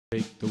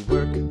Take the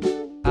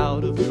work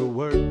out of your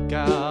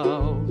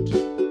workout.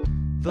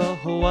 The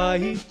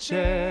Hawaii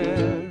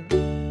chair.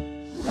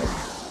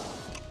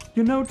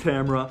 You know,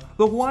 Tamra,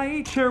 the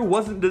Hawaii chair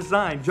wasn't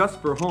designed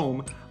just for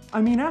home.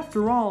 I mean,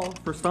 after all,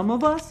 for some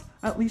of us,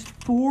 at least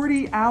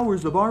 40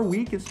 hours of our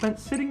week is spent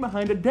sitting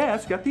behind a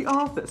desk at the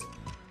office.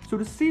 So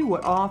to see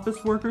what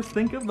office workers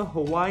think of the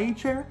Hawaii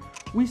chair,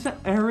 we sent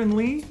Erin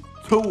Lee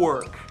to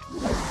work.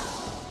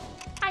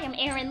 Hi, I'm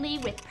Erin Lee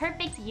with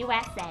Perfect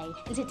USA,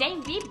 and today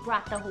we've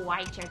brought the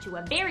Hawaii chair to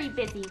a very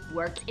busy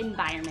work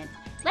environment.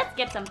 Let's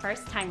get some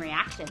first-time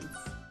reactions.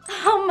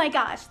 Oh my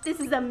gosh, this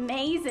is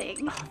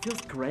amazing. Oh, it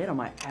feels great on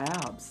my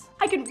abs.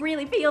 I can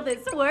really feel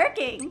this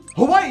working.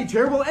 Hawaii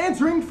chair while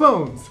answering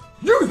phones,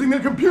 using the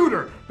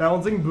computer,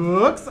 balancing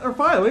books, or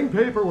filing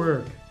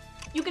paperwork.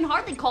 You can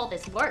hardly call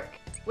this work.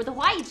 With a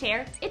Hawaii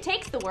chair, it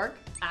takes the work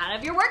out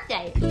of your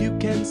workday. If you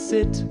can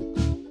sit,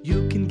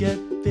 you can get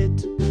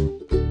fit.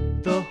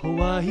 The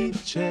Hawaii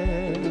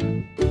chair.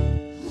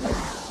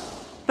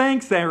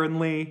 Thanks, Erin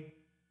Lee.